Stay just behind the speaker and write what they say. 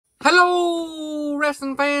Hello,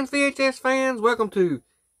 wrestling fans, VHS fans. Welcome to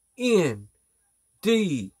NDT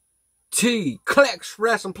CoLlEcTs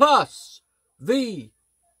WrAsSLiN Plus VHS.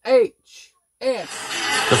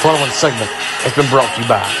 The following segment has been brought to you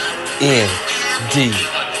by NDT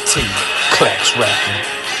CoLlEcTs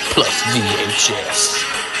WrAsSLiN Plus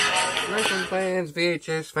VHS. Wrestling fans,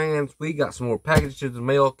 VHS fans, we got some more packages in the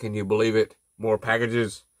mail. Can you believe it? More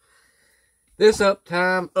packages. This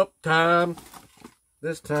time,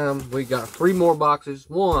 this time we got 3 more boxes.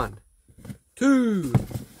 1, 2,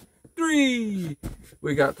 3.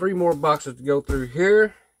 We got 3 more boxes to go through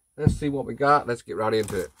here. Let's see what we got. Let's get right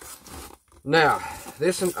into it. Now,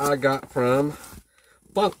 this one I got from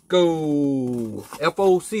Funko.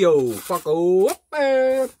 F-O-C-O. Funko.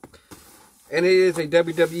 And it is a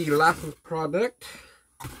WWE licensed product.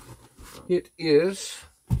 It is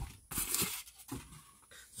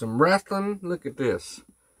some wrestling. Look at this.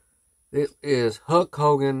 It is Hulk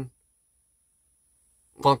Hogan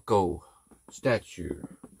Funko statue.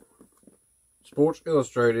 Sports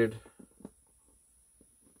Illustrated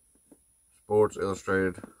Hulk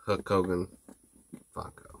Hogan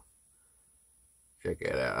Funko. Check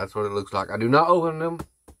it out. That's what it looks like. I do not open them.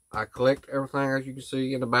 I collect everything, as you can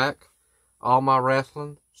see in the back. All my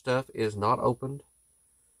wrestling stuff is not opened.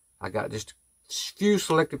 I got just a few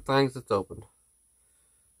selected things that's opened.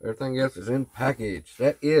 Everything else is in package.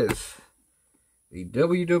 That is the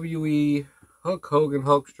WWE Hulk Hogan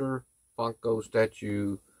Hulkster Funko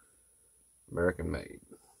statue, American made.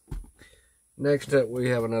 Next up, we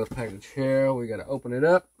have another package here. We got to open it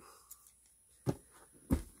up.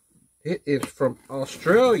 It is from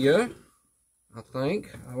Australia, I think.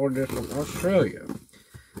 I ordered this from Australia.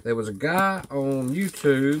 There was a guy on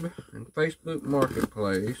YouTube and Facebook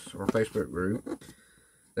Marketplace, or Facebook group,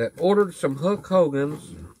 that ordered some Hulk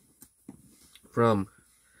Hogan's from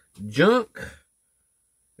Junk.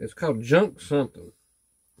 It's called Junk something.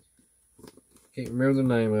 Can't remember the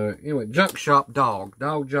name of it. Anyway, Junk Shop Dog.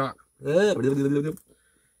 Dog Junk.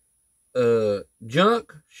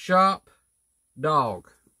 Junk Shop Dog.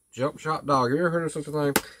 Junk Shop Dog. You ever heard of such a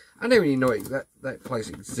thing? I didn't even know that place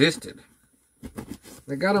existed.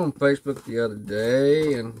 I got on Facebook the other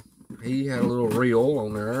day, and he had a little reel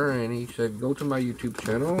on there, and he said, go to my YouTube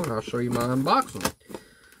channel, and I'll show you my unboxing.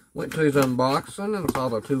 Went to his unboxing, and saw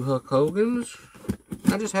the 2 Hulk Hogans.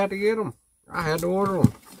 I just had to get them. I had to order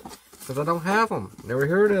them, because I don't have them. Never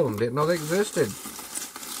heard of them. Didn't know they existed.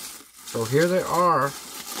 So here they are.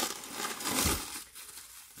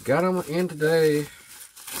 Got them in today.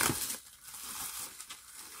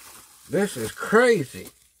 This is crazy.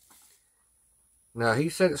 Now, he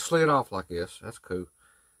said it slid off like this. That's cool.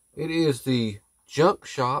 It is the Junk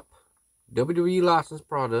Shop WWE licensed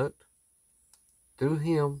product through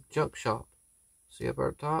him, Junk Shop. See up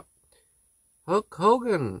at the top? Hulk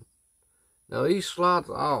Hogan. Now, these slides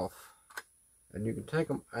off, and you can take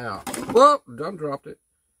them out. Whoa, done dropped it.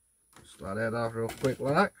 Slide that off real quick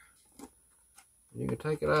like. You can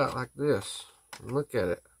take it out like this. And look at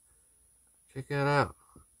it. Check that out.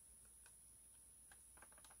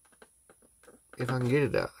 If I can get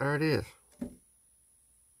it out. There it is.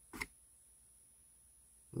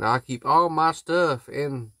 Now I keep all my stuff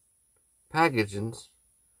in packagings,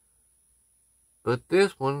 but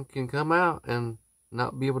this one can come out and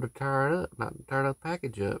not be able to tear it up, not tear the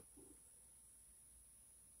package up.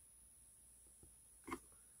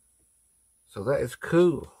 So that is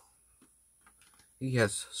cool. He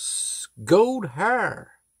has gold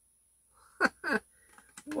hair.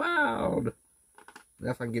 Wow.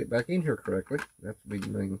 Now if I can get it back in here correctly, that's the big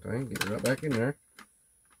main thing. Get it right back in there.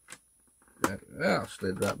 That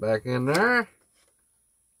slid right back in there.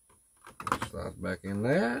 That slides back in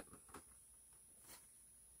that.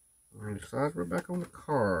 And it slides right back on the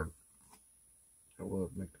card. I will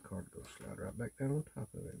make the card go slide right back down on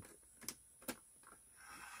top of it.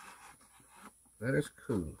 That is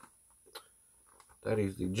cool. That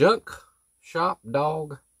is the Junk Shop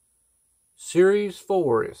Dog Series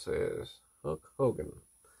 4, it says. Hulk Hogan.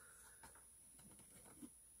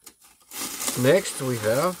 Next, we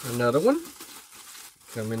have another one.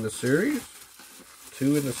 Come in the series.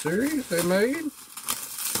 2 in the series they made.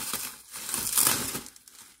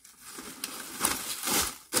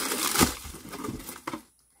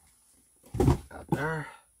 Out there.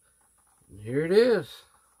 And here it is.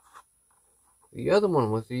 The other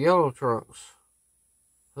one with the yellow trunks.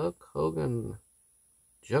 Hulk Hogan.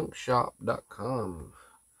 Junkshop.com.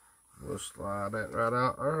 We'll slide that right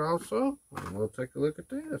out there also. And we'll take a look at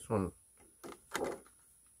this one.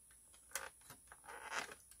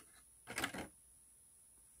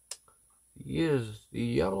 Is the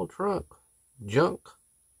yellow truck. Junk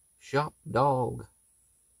Shop Dog.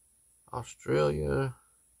 Australia.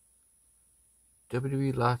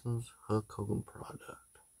 WWE licensed Hulk Hogan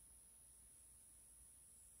product.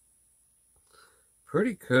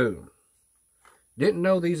 Pretty cool. Didn't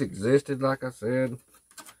know these existed, like I said.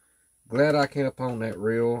 Glad I came upon that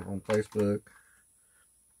reel on Facebook.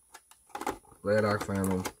 Glad I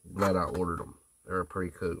found them. Glad I ordered them. They're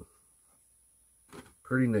pretty cool.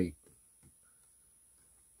 Pretty neat.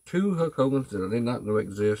 2 Hulk Hogans that I did not know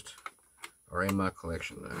exist are in my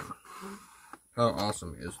collection now. How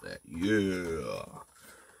awesome is that? Yeah.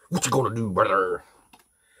 What you gonna do, brother?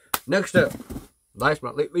 Next up, last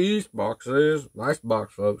but not least, boxes. Nice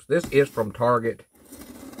box, folks. This is from Target.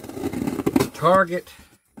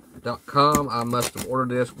 Target.com. I must have ordered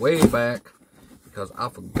this way back because I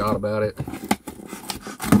forgot about it.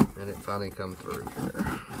 And it finally come through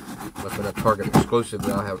here. Must have been a Target exclusive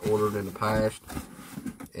that I have ordered in the past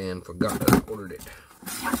and forgot that I ordered it.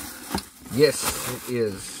 Yes, it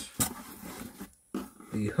is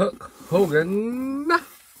the Hulk Hogan.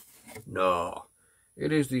 No,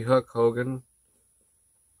 it is the Hulk Hogan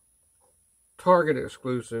Target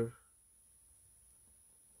exclusive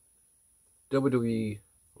WWE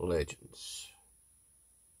Legends.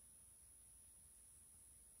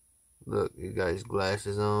 Look, you got his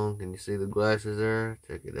glasses on. Can you see the glasses there?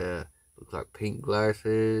 Check it out. Looks like pink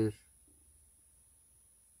glasses.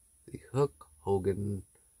 The Hulk Hogan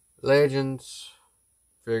Legends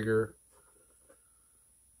figure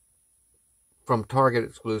from Target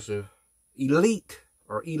exclusive Elite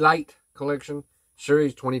or Elite collection,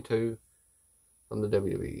 Series 22 from the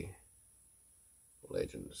WWE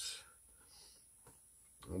Legends.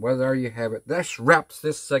 Well, there you have it. That wraps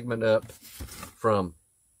this segment up from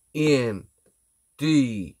NDT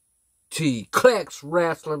CoLlEcTs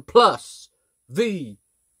WrAsSLiN plus VHS.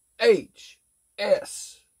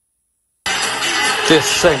 This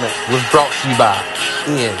segment was brought to you by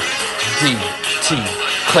NDT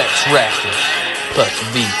CoLlEcTs WrAsSLiN plus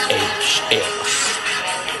VHS.